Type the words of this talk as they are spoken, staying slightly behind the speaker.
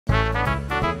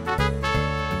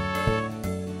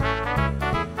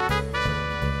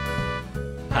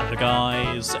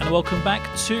guys, and welcome back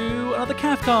to another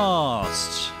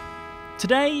CaffCast.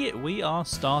 Today we are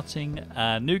starting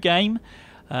a new game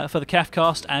for the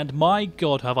CaffCast, and my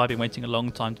god have I been waiting a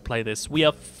long time to play this. We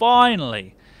are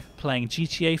finally playing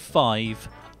GTA 5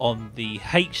 on the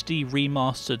HD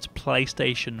Remastered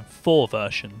PlayStation 4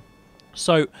 version.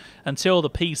 So, until the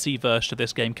PC version of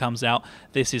this game comes out,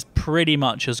 this is pretty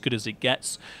much as good as it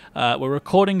gets. We're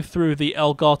recording through the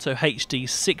Elgato HD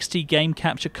 60 game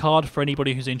capture card for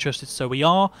anybody who's interested, so we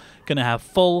are going to have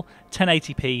full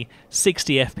 1080p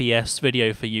 60 FPS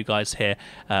video for you guys here,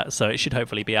 so it should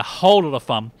hopefully be a whole lot of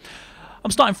fun. I'm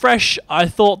starting fresh. I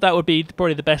thought that would be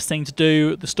probably the best thing to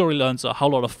do. The storylines are a whole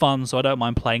lot of fun, so I don't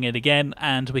mind playing it again,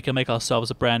 and we can make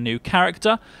ourselves a brand new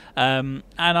character. And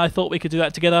I thought we could do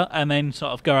that together, and then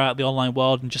sort of go out in the online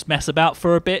world and just mess about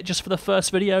for a bit, just for the first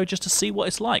video, just to see what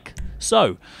it's like.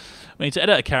 So, we need to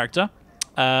edit a character.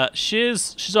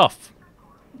 She's off.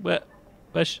 Where's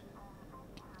she?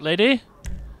 Lady?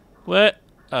 Where?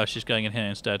 Oh, she's going in here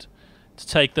instead. To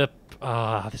take the...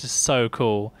 Ah, this is so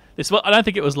cool. I don't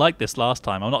think it was like this last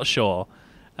time. I'm not sure,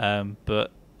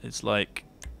 but it's like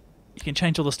you can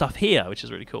change all the stuff here, which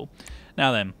is really cool.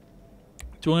 Now then,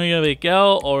 do you want to be a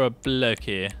girl or a bloke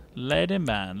here? Lady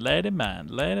man, lady man,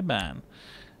 lady man.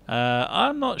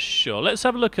 I'm not sure. Let's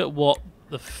have a look at what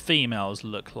the females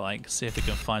look like. See if we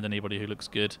can find anybody who looks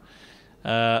good.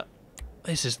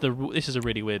 This is a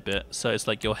really weird bit. So it's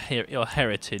like your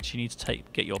heritage. You need to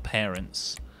get your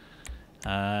parents.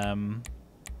 I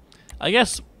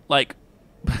guess. Like,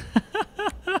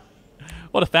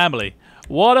 what a family.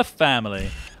 What a family.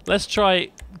 Let's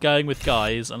try going with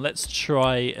guys, and let's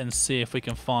try and see if we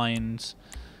can find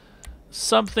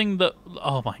something that...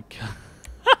 Oh my god.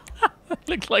 They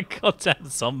look like goddamn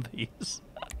zombies.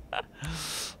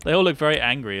 They all look very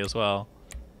angry as well,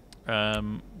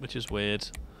 which is weird.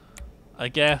 I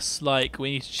guess, like,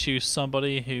 we need to choose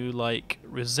somebody who, like,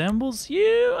 resembles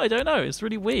you? I don't know. It's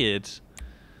really weird.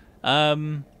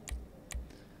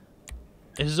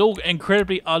 This is all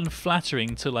incredibly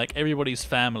unflattering to like everybody's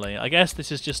family. I guess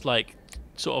this is just like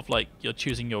sort of like you're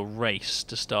choosing your race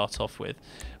to start off with.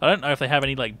 I don't know if they have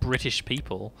any like British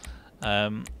people.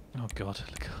 Oh god,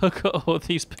 look at all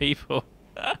these people.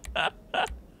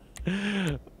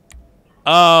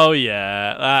 Oh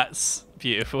yeah, that's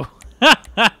beautiful.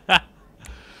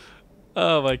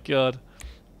 Oh my god.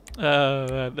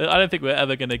 I don't think we're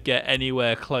ever going to get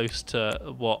anywhere close to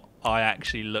what I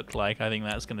actually look like. I think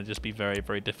that's going to just be very,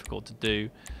 very difficult to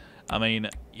do. I mean,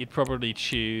 you'd probably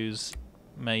choose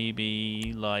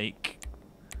maybe like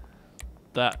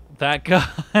that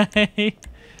guy,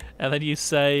 and then you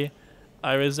say,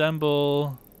 "I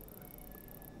resemble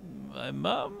my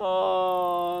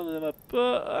mama,"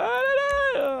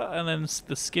 and then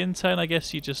the skin tone. I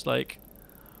guess you just like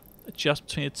adjust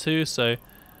between the two. So.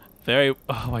 Very...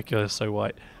 Oh my god, it's so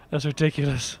white. That's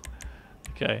ridiculous.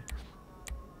 Okay.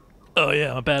 Oh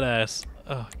yeah, I'm a badass.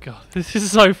 Oh god, this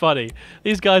is so funny.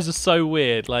 These guys are so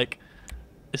weird. Like,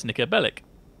 it's Nico Bellic.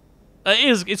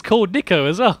 It's called Nico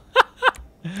as well.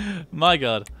 My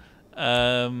god.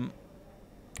 I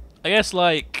guess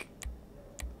like...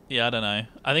 Yeah, I don't know.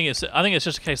 I think it's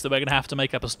just a case that we're gonna have to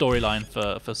make up a storyline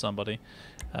for somebody.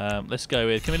 Let's go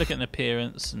with... Can we look at an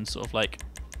appearance and sort of like...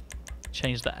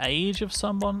 change the age of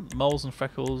someone? Moles and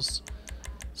freckles,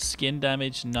 skin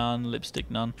damage none,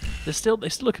 lipstick none. They still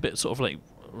look a bit sort of like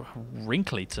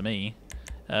wrinkly to me.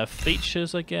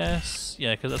 Features, I guess.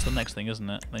 Yeah, because that's the next thing, isn't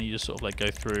it? Then you just sort of like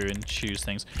go through and choose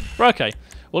things. Right, okay.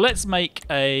 Well, let's make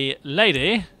a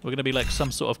lady. We're gonna be like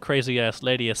some sort of crazy ass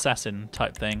lady assassin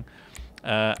type thing,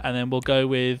 and then we'll go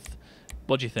with.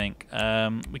 What do you think?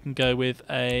 We can go with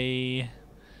a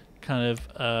kind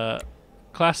of.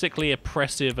 Classically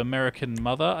oppressive American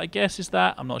mother, I guess, is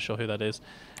that? I'm not sure who that is.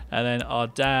 And then our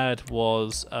dad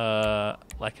was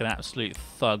like an absolute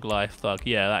thug life thug.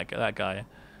 Yeah, that guy.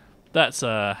 That's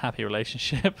a happy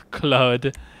relationship.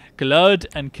 Claude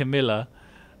and Camilla,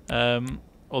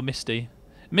 or Misty.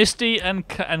 Misty and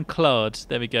Claude.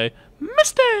 There we go.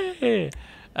 Misty.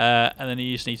 And then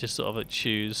you just need to sort of like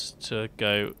choose to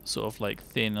go sort of like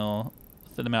thin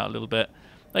them out a little bit.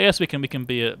 I guess we can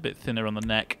be a bit thinner on the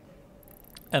neck.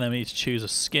 And then we need to choose a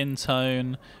skin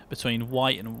tone between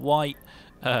white and white.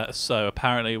 So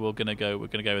apparently we're gonna go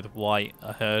with white.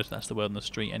 I heard that's the word on the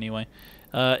street anyway.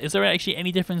 Is there actually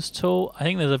any difference at all? I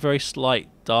think there's a very slight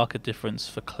darker difference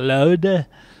for Claude.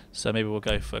 So maybe we'll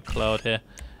go for Claude here.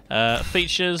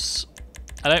 Features.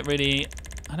 I don't really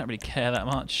care that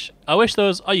much. I wish there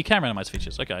was. Oh, you can randomize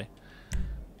features. Okay.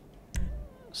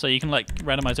 So you can like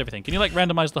randomize everything. Can you like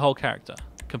randomize the whole character?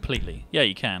 Completely. Yeah,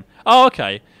 you can. Oh,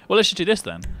 okay. Well, let's just do this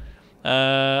then.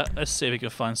 Let's see if we can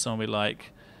find someone we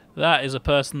like. That is a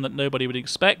person that nobody would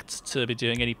expect to be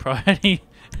doing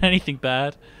anything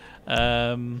bad.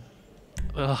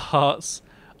 Hearts.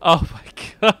 Oh my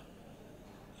god.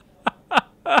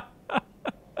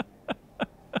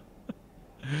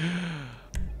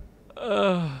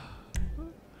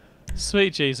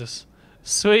 Sweet Jesus.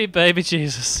 Sweet baby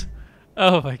Jesus.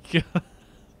 Oh my god.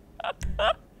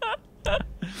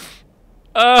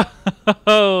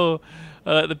 Oh,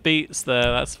 I like the beats there.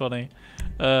 That's funny.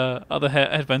 Other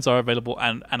headphones are available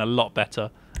and a lot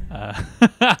better.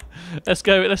 Let's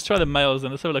go. Let's try the males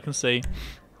and let's have a look and see.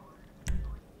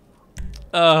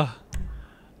 I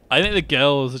think the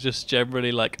girls are just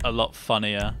generally like a lot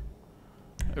funnier.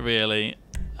 Really.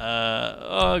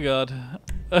 Oh god.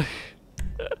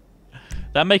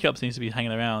 That makeup seems to be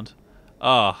hanging around.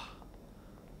 Oh.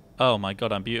 Oh my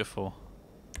god, I'm beautiful.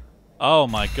 Oh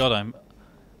my god, I'm...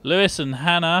 Lewis and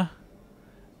Hannah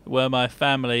were my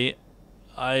family.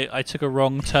 I took a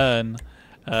wrong turn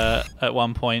at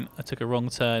one point. I took a wrong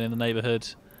turn in the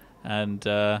neighborhood, and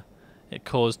it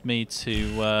caused me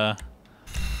to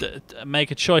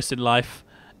make a choice in life.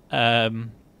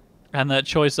 And that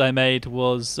choice I made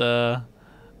was to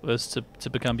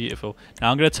become beautiful.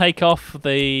 Now I'm going to take off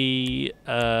the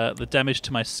damage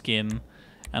to my skin,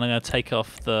 and I'm going to take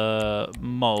off the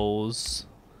moles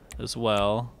as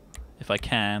well, if I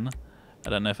can. I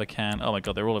don't know if I can. Oh my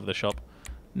god, they're all over the shop.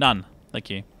 None. Thank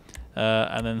you.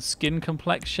 And then skin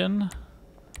complexion.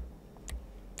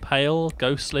 Pale,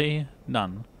 ghostly,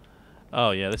 none.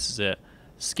 Oh yeah, this is it.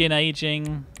 Skin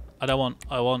aging. I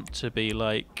want to be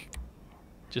like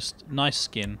just nice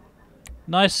skin.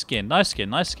 Nice skin, nice skin,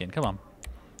 nice skin. Come on.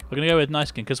 We're gonna go with nice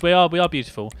skin because we are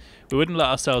beautiful. We wouldn't let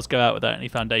ourselves go out without any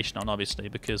foundation on, obviously,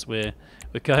 because we're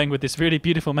going with this really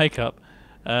beautiful makeup.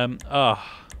 Oh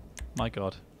my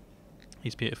god.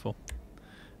 He's beautiful.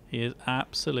 He is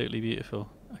absolutely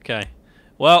beautiful. Okay.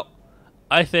 Well,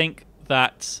 I think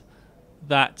that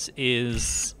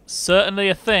is certainly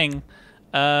a thing.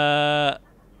 Yeah,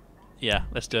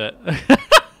 let's do it.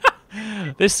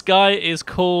 This guy is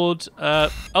called... oh,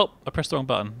 I pressed the wrong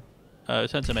button.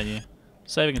 Return to menu.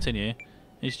 Save and continue. You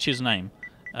need to choose a name.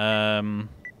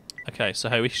 Okay, so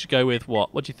hey, we should go with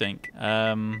what? What do you think?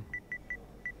 How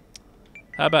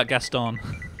about Gaston?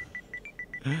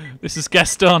 This is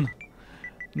Gaston.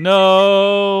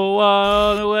 No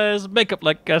one wears makeup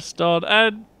like Gaston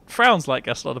and frowns like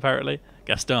Gaston, apparently.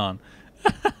 Gaston.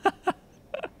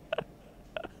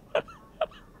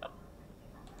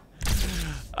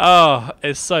 Oh,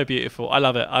 it's so beautiful. I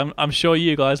love it. I'm sure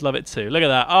you guys love it too. Look at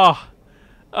that.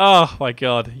 Oh my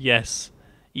god. Yes.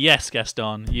 Yes,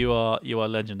 Gaston. You are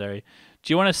legendary.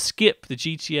 Do you want to skip the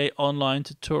GTA Online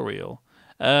tutorial?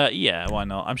 Yeah, why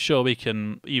not? I'm sure we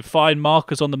can... You find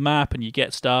markers on the map and you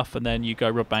get stuff and then you go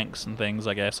rob banks and things,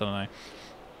 I guess. I don't know.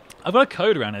 I've got a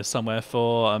code around here somewhere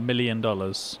for $1 million,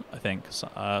 I think.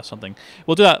 Something.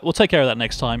 We'll do that. We'll take care of that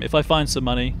next time. If I find some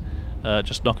money,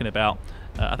 just knocking about.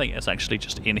 I think it's actually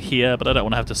just in here, but I don't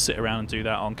want to have to sit around and do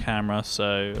that on camera,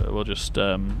 so we'll just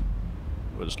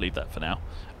leave that for now.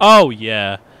 Oh,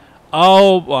 yeah.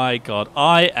 Oh, my God.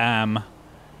 I am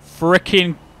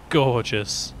freaking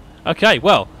gorgeous. Okay,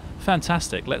 well,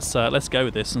 fantastic. Let's go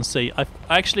with this and see. I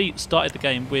actually started the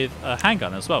game with a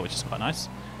handgun as well, which is quite nice.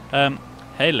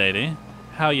 Hey, lady.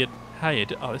 How you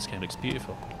do? Oh, this game looks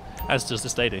beautiful. As does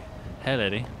this lady. Hey,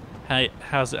 lady. Hey,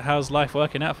 how's life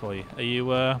working out for you? Are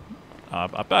you I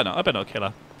better not kill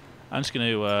her. I'm just going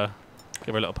to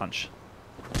give her a little punch.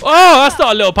 Oh, that's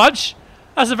not a little punch.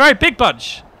 That's a very big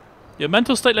punch. Your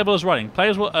mental state level is running.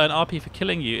 Players will earn RP for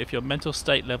killing you if your mental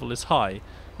state level is high.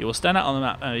 You will stand out on the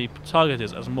map and be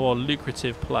targeted as more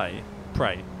lucrative prey.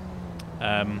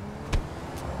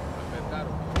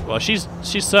 Well, she's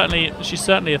certainly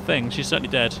a thing. She's certainly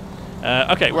dead.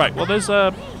 Okay, right. Well, there's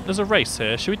a race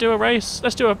here. Should we do a race?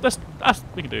 We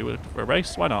can do a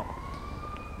race. Why not?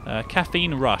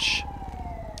 Caffeine rush.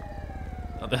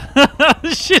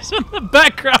 She's in the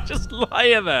background, just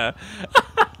lying there.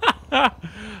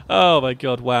 Oh my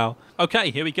god! Wow. Okay,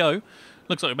 here we go.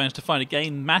 Looks like we managed to find a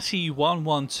game.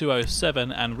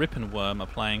 Matty11207 and Rippenworm are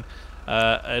playing.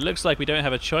 It looks like we don't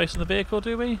have a choice in the vehicle,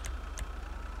 do we?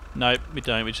 No, we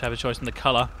don't. We just have a choice in the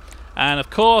colour. And of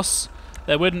course,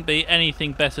 there wouldn't be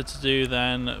anything better to do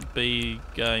than be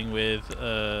going with,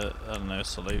 I don't know,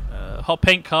 salute. Hot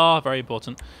pink car, very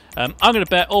important. I'm going to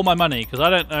bet all my money, because I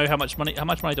don't know how much money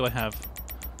do I have?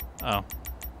 Oh.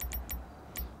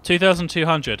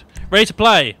 2,200. Ready to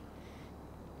play!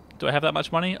 Do I have that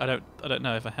much money? I don't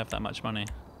know if I have that much money.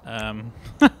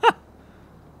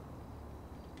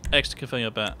 X to confirm your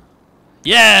bet.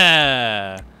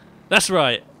 Yeah! That's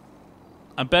right.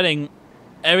 I'm betting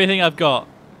everything I've got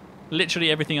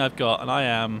Literally everything I've got, and I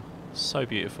am so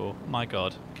beautiful. My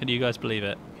God, can you guys believe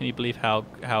it? Can you believe how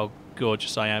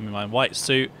gorgeous I am in my white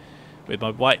suit with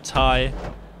my white tie?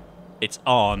 It's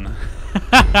on.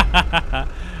 I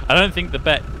don't think the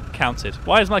bet counted.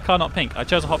 Why is my car not pink? I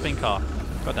chose a hot pink car.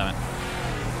 God damn it.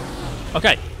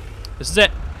 Okay, this is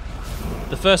it.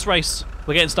 The first race.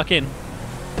 We're getting stuck in.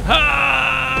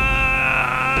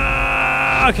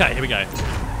 Okay, here we go.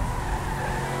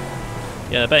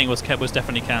 Yeah, the betting was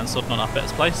definitely cancelled, not enough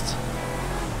bets placed.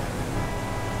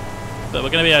 But we're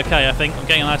going to be okay, I think. I'm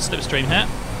getting a nice slipstream here.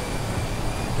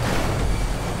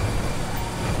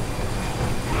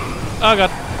 Oh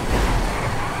god.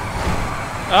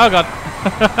 Oh god.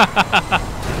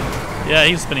 Yeah,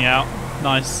 he's spinning out.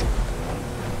 Nice.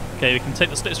 Okay, we can take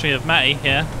the slipstream of Matty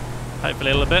here.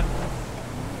 Hopefully a little bit.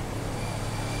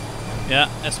 Yeah,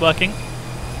 it's working.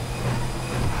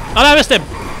 Oh no, I missed him!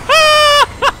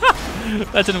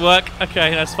 That didn't work.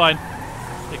 Okay, that's fine.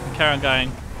 We can carry on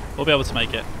going. We'll be able to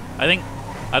make it. I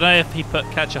don't know if he put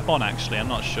catch up on actually, I'm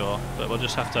not sure. But we'll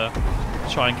just have to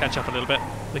try and catch up a little bit.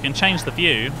 We can change the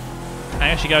view and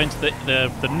actually go into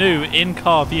the new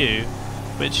in-car view,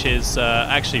 which is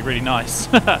actually really nice.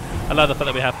 I love the fact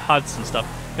that we have HUDs and stuff.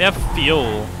 We have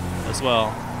fuel as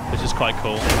well, which is quite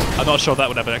cool. I'm not sure if that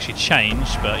would ever actually change,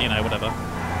 but you know, whatever.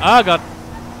 Oh god.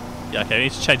 Yeah, okay, we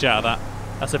need to change out of that.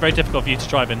 That's a very difficult view to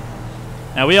drive in.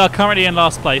 Now we are currently in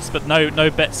last place, but no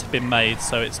bets have been made,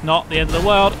 so it's not the end of the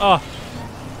world. Oh,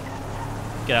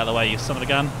 get out of the way, you son of a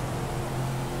gun.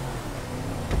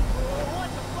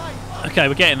 Okay,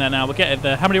 we're getting there now. We're getting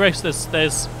there. How many races?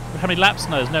 There's how many laps?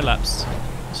 No, there's no laps.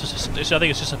 It's just, I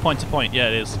think it's just a point to point. Yeah,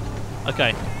 it is.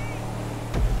 Okay.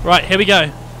 Right, here we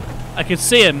go. I can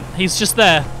see him. He's just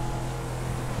there.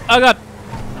 Oh god.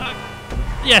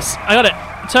 Yes, I got it.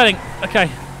 I'm turning. Okay.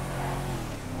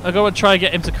 I've got to try and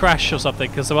get him to crash or something,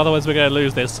 because otherwise we're going to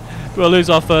lose this. We'll lose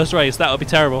our first race. That would be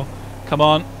terrible. Come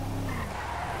on.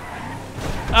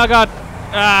 Oh god.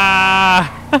 Ah!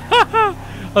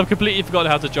 I've completely forgotten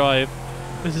how to drive.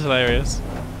 This is hilarious.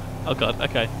 Oh god.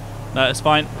 Okay. No, it's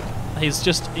fine. He's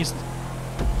doing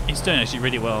actually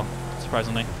really well,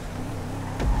 surprisingly.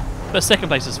 But second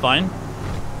place is fine.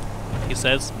 He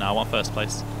says, no, I want first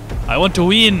place. I want to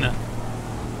win.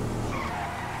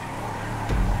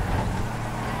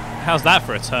 How's that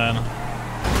for a turn?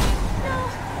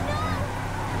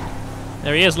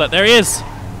 There he is, look, there he is!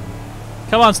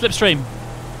 Come on, slipstream.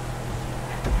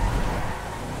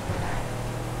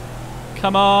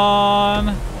 Come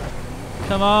on!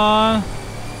 Come on!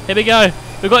 Here we go!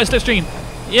 We've got a slipstream!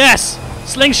 Yes!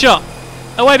 Slingshot!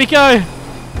 Away we go!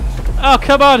 Oh,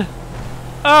 come on!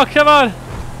 Oh, come on!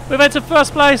 We've entered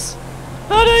first place!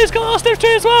 Oh no, he's got our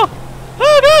slipstream as well!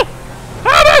 Oh no!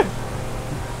 Oh no!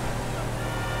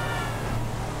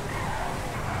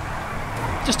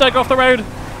 Just don't go off the road.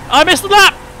 I missed the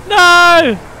lap!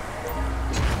 No!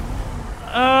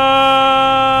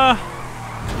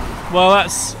 Well,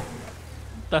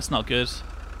 that's not good.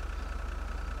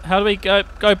 How do we go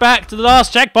back to the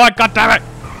last checkpoint? God damn it!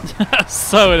 That's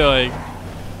so annoying.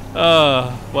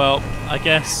 Well, I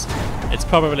guess it's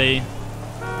probably,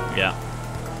 yeah.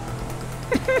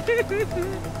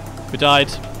 We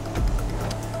died.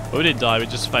 Well, we didn't die, we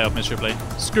just failed miserably.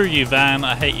 Screw you, van,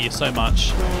 I hate you so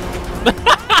much.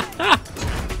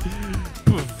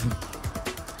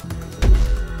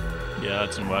 Yeah,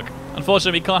 that didn't work.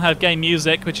 Unfortunately, we can't have game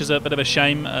music, which is a bit of a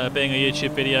shame, being a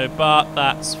YouTube video, but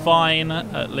that's fine.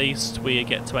 At least we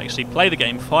get to actually play the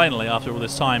game finally after all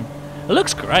this time. It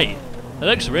looks great. It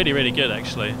looks really, really good,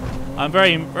 actually. I'm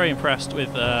very, very impressed with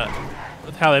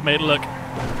how they made it look.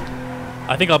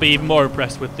 I think I'll be even more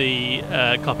impressed with the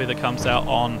copy that comes out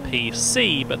on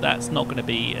PC, but that's not going to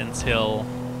be until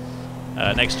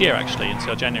next year, actually,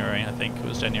 until January. I think it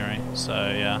was January. So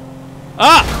yeah.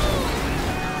 Ah!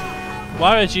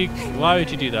 Why would you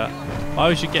do that? Why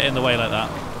would you get in the way like that?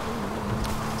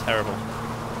 Terrible.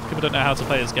 People don't know how to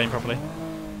play this game properly.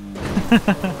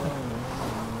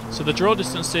 So the draw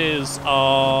distances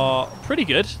are pretty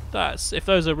good. That's if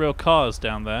those are real cars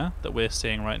down there that we're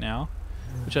seeing right now,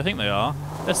 which I think they are.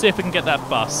 Let's see if we can get that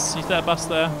bus. See that bus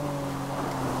there?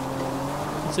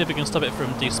 Let's see if we can stop it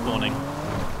from despawning.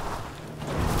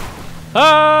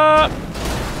 Ah!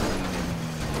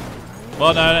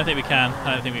 Well, no, I don't think we can.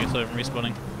 I don't think we can stop it from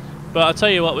respawning. But I'll tell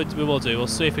you what we will do. We'll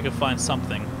see if we can find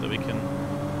something that we can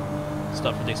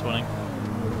stop from despawning.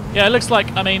 Yeah, it looks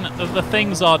like, I mean, the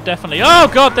things are definitely... Oh,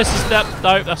 God, this is...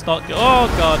 No, that's not good. Oh,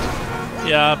 God.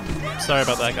 Yeah, sorry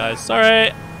about that, guys.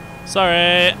 Sorry.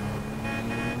 Sorry.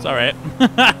 Sorry.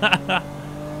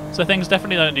 So things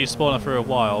definitely don't despawn for a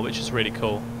while, which is really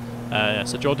cool.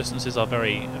 So draw distances are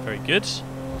very, very good.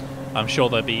 I'm sure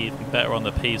they'll be even better on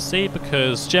the PC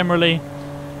because generally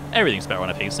everything's better on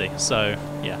a PC. So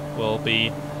yeah, we'll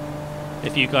be.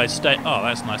 If you guys stay, oh,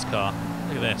 that's a nice car.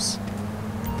 Look at this.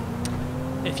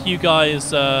 If you guys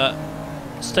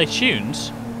stay tuned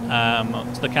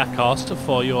to the CaffCast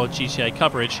for your GTA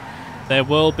coverage, there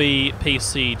will be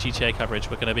PC GTA coverage.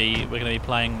 We're gonna be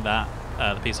playing that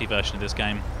the PC version of this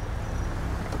game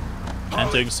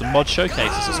and doing some mod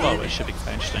showcases as well, which should be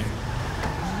quite interesting.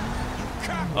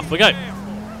 Off we go.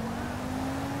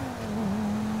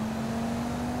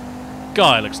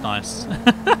 Guy looks nice.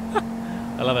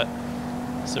 I love it.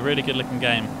 It's a really good looking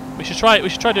game. We should try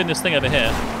doing this thing over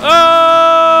here.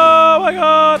 Oh my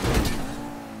god!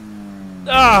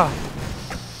 Ah!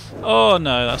 Oh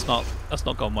no, that's not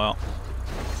gone well.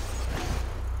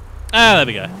 Ah, there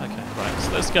we go. Okay, right.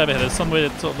 So let's go over here. There's some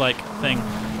weird sort of like thing.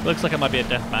 Looks like it might be a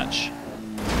death match.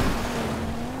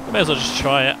 We may as well just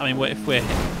try it. I mean, if we're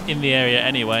in the area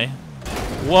anyway.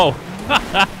 Whoa!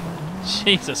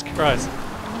 Jesus Christ!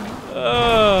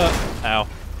 Ow!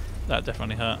 That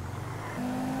definitely hurt.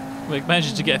 We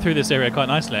managed to get through this area quite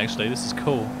nicely, actually. This is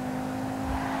cool.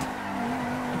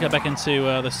 Get back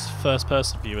into this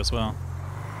first-person view as well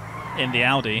in the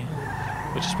Audi,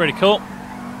 which is pretty cool.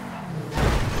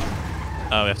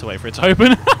 Oh, we have to wait for it to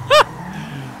open.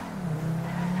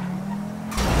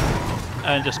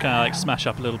 And just kind of like smash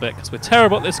up a little bit because we're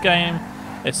terrible at this game.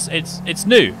 It's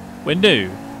new. We're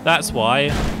new. That's why.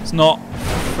 It's not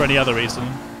for any other reason.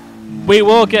 We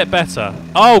will get better.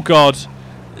 Oh god.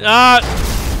 Ah.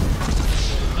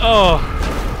 Oh.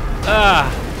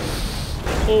 Ah.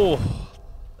 Oh.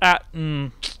 That. Yeah,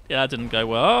 that didn't go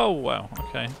well. Oh wow.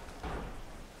 Okay.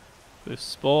 We've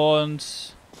spawned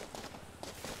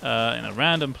in a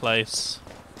random place.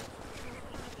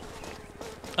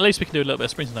 At least we can do a little bit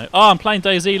of sprinting though. Oh, I'm playing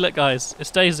DayZ. Look, guys,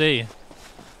 it's DayZ.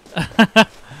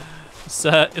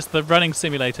 It's the running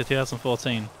simulator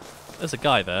 2014. There's a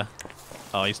guy there.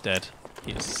 Oh, he's dead.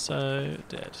 He is so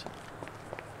dead.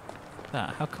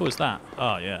 How cool is that?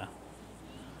 Oh yeah,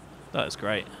 that is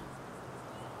great.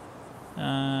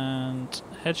 And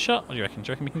headshot. What do you reckon? Do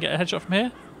you reckon we can get a headshot from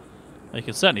here? Well, you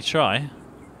can certainly try.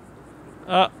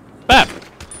 Bam!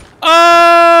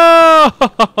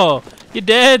 Oh! You're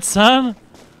dead, son.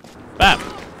 Bam.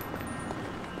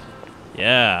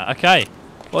 Yeah. Okay.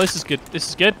 Well, this is good. This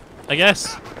is good, I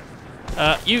guess.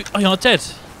 Oh, you're not dead.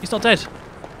 He's not dead.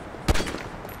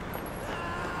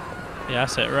 Yeah,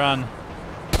 that's it. Run.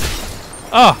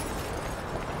 Oh!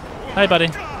 Hey, buddy.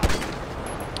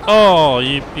 Oh,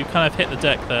 you kind of hit the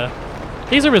deck there.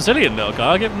 He's a resilient little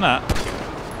guy, I'll give him that.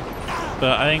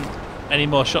 But I think any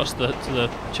more shots to the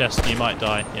chest and you might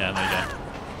die. Yeah, there you go.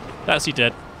 That's you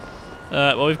dead.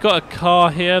 Well, we've got a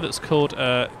car here that's called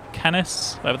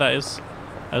Canis, whatever that is.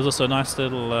 There's also a nice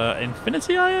little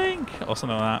Infinity, I think, or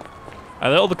something like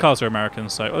that. All the cars are American,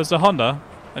 so... Oh, there's a Honda.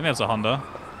 I think that's a Honda.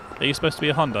 Are you supposed to be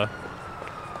a Honda?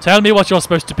 Tell me what you're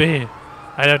supposed to be.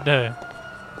 I don't know.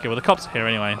 Okay, well the cops are here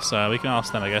anyway, so we can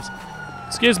ask them, I guess.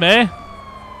 Excuse me.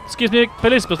 Excuse me,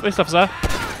 police officer.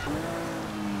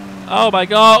 Oh my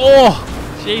god.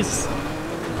 Oh, jeez.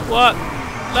 What?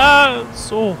 No.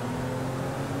 So.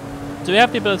 Do we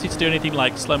have the ability to do anything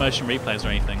like slow motion replays or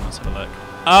anything? Let's have a look.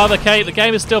 Oh, the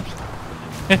game is still.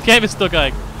 The game is still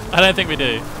going. I don't think we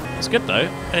do. It's good though.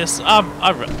 It's I'm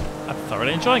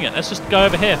thoroughly enjoying it. Let's just go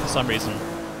over here for some reason.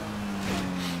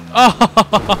 Oh!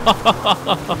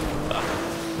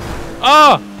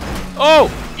 Oh! Oh!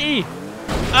 E!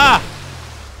 Ah!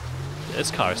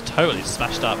 This car is totally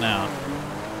smashed up now.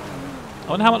 I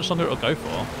wonder how much longer it'll go for.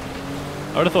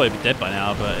 I would have thought it'd be dead by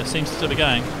now, but it seems to still be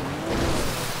going.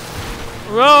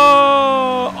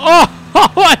 Whoa! Oh!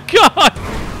 Oh my god!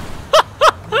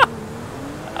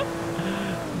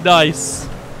 Nice.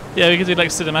 Yeah, we can do like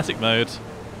cinematic mode.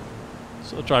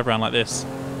 Sort of drive around like this.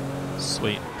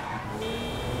 Sweet.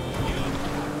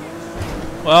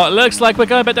 Well, it looks like we're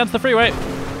going back down to the freeway.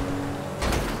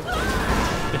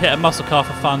 We hit a muscle car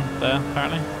for fun there,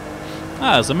 apparently.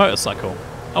 Ah, there's a motorcycle.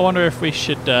 I wonder if we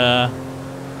should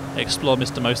explore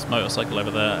Mr. Most Motorcycle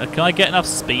over there. Can I get enough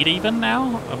speed even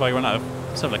now? Have I run out of...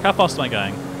 Let's have a look. How fast am I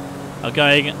going? I'm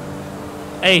going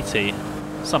 80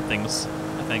 somethings,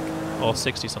 I think. Or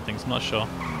 60 somethings, I'm not sure.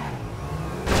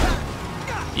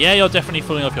 Yeah, you're definitely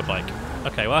falling off your bike.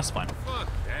 Okay, well that's fine.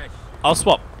 I'll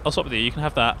swap with you. You can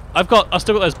have that. I've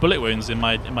still got those bullet wounds in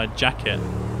my jacket.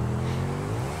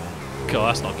 God,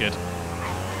 that's not good.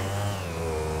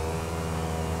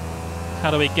 How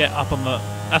do we get up on the...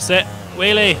 That's it.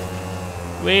 Wheelie.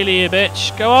 Wheelie, you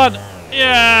bitch. Go on.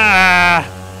 Yeah.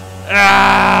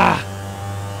 Ah.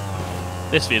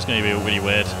 This view is going to be really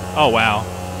weird. Oh, wow.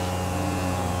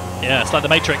 Yeah, it's like the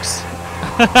Matrix.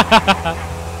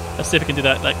 Let's see if we can do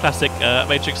that classic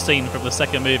Matrix scene from the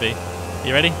second movie.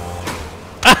 You ready?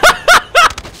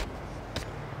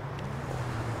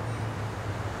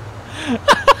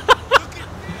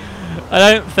 I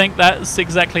don't think that's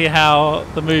exactly how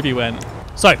the movie went.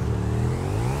 So,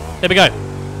 here we go.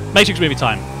 Matrix movie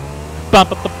time.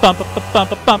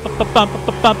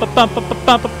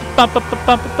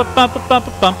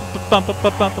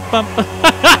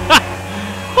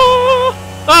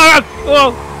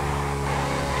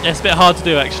 It's a bit hard to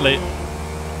do, actually.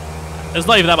 There's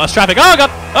not even that much traffic. Oh god!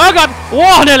 Oh god!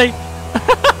 Whoa, nearly!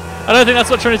 I don't think that's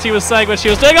what Trinity was saying when she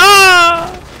was doing. Ah!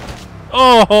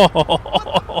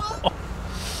 Oh!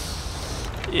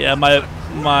 Yeah, my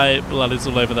blood is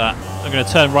all over that. I'm going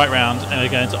to turn right round and we're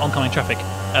going to oncoming traffic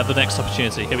at the next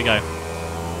opportunity. Here we go.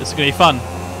 This is going to be fun.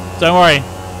 Don't worry.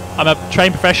 I'm a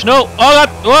trained professional. Oh god!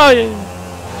 Whoa! Yeah.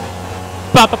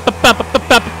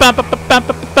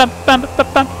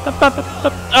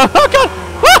 Oh god!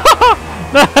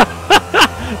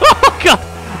 Oh god!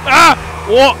 Ah!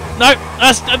 What? No,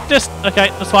 that's just okay.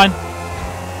 That's fine.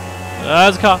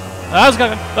 There's a car. There's a car.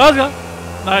 There's a car.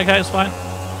 No, okay, it's fine.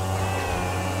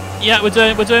 Yeah, we're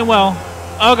doing well.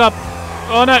 Oh god!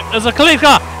 Oh no! There's a police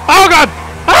car! Oh god!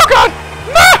 Oh god!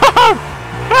 No!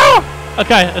 No!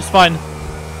 Okay, it's fine.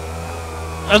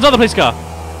 There's another police car.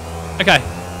 Okay.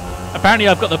 Apparently,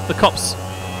 I've got the cops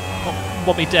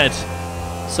want me dead.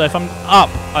 So if I'm up,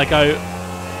 I go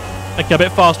a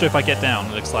bit faster if I get down.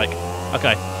 It looks like.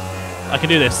 Okay, I can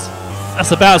do this.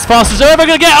 That's about as fast as you're ever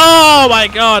gonna get. Oh my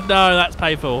god, no, that's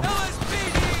painful.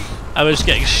 I was just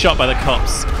getting shot by the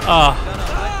cops. Ah.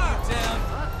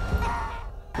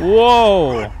 Oh.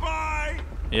 Whoa.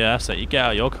 Yeah, that's it. You get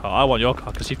out of your car. I want your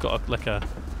car because you've got like a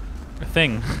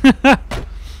thing.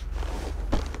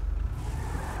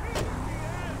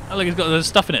 Oh look, it's got the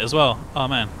stuff in it as well. Oh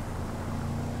man.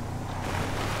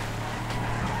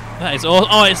 That is all.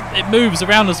 Oh, it moves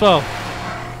around as well.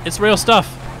 It's real stuff.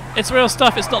 It's real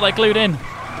stuff. It's not like glued in.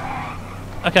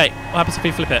 Okay, what happens if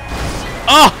we flip it?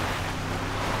 Oh!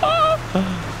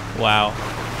 Wow.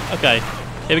 Okay,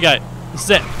 here we go. This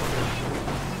is it.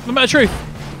 What about the truth?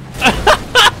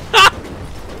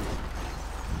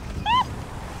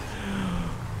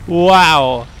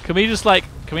 Wow. Can we just like?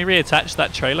 Can we reattach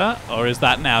that trailer, or is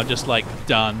that now just like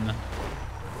done?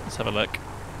 Let's have a look.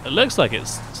 It looks like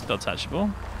it's still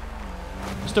attachable.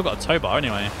 Still got a tow bar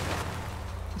anyway.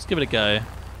 Let's give it a go.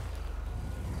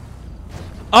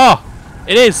 Oh,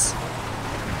 it is.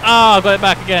 Oh, I've got it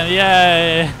back again.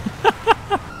 Yay!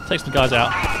 Take some guys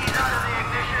out.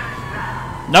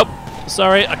 Nope.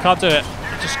 Sorry, I can't do it.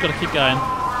 Just got to keep going.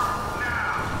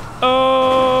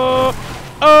 Oh!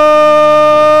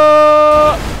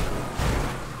 Oh!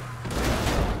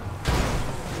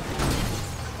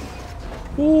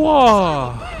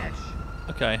 Whoa!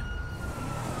 Okay.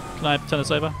 Can I turn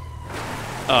this over?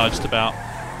 Oh, just about.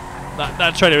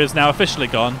 That trailer is now officially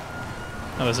gone.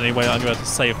 No, there's any way I'm going to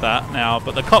save that now,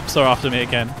 but the cops are after me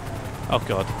again. Oh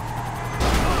god.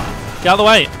 Get out of the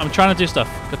way! I'm trying to do stuff.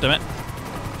 God damn it.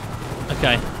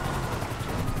 Okay.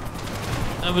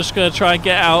 I'm just going to try and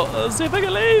get out. Let's see if I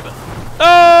can leave.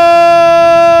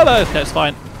 Oh! No, okay, it's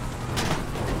fine.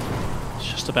 It's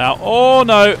just about. Oh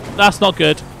no, that's not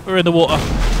good. We're in the water.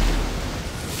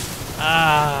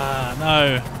 Ah,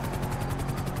 no.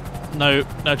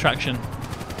 No traction.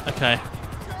 Okay.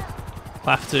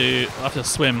 I'll have to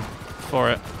swim for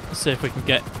it. Let's see if we can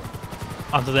get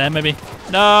under there, maybe.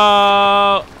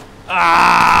 No!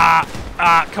 Ah!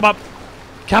 Ah! Come on!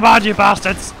 Come on, you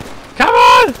bastards! Come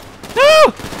on!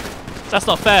 No! That's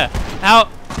not fair. How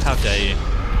dare you?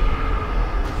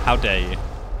 How dare you?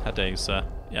 How dare you, sir?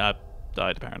 Yeah, I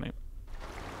died apparently.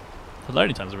 The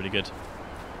loading times are really good.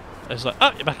 It's like,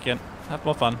 oh, you're back again. Have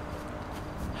more fun.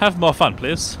 Have more fun,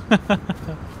 please.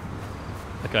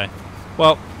 Okay.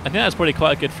 Well, I think that's probably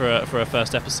quite good for a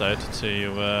first episode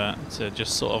to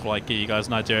just sort of like give you guys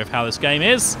an idea of how this game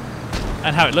is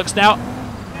and how it looks now.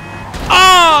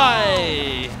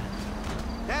 Aye!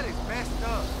 That is messed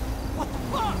up. What the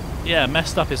fuck? Yeah,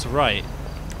 messed up is right.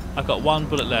 I've got one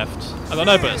bullet left. I've got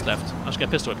no bullets left. I'll just get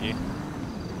a pistol whip you.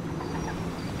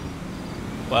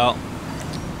 Well,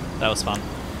 that was fun.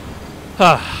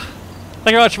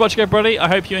 Thank you very much for watching, everybody. I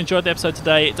hope you enjoyed the episode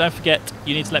today. Don't forget,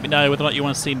 you need to let me know whether or not you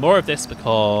want to see more of this,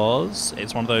 because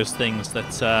it's one of those things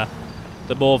that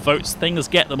the more votes things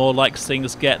get, the more likes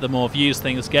things get, the more views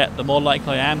things get, the more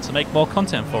likely I am to make more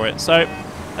content for it. So,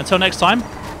 until next time.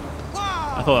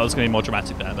 I thought that was going to be more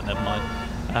dramatic there, but never mind.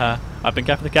 I've been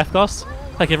Gaff for the CaffCast.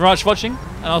 Thank you very much for watching,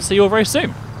 and I'll see you all very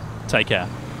soon. Take care.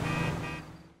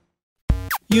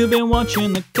 You've been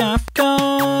watching the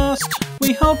CaffCast.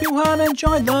 We hope you have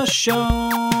enjoyed the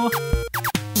show.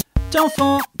 Don't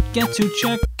forget to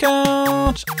check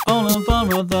out all of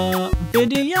our other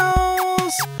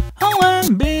videos. Oh,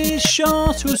 and be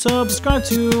sure to subscribe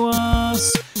to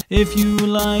us if you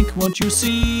like what you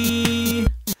see.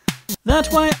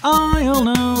 That way I'll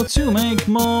know to make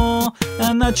more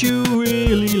and that you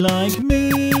really like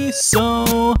me.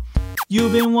 So,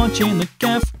 you've been watching the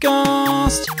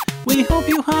CaffCast. We hope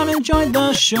you have enjoyed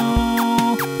the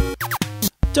show.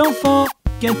 Don't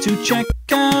forget to check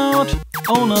out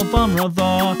all of our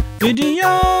other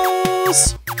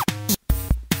videos.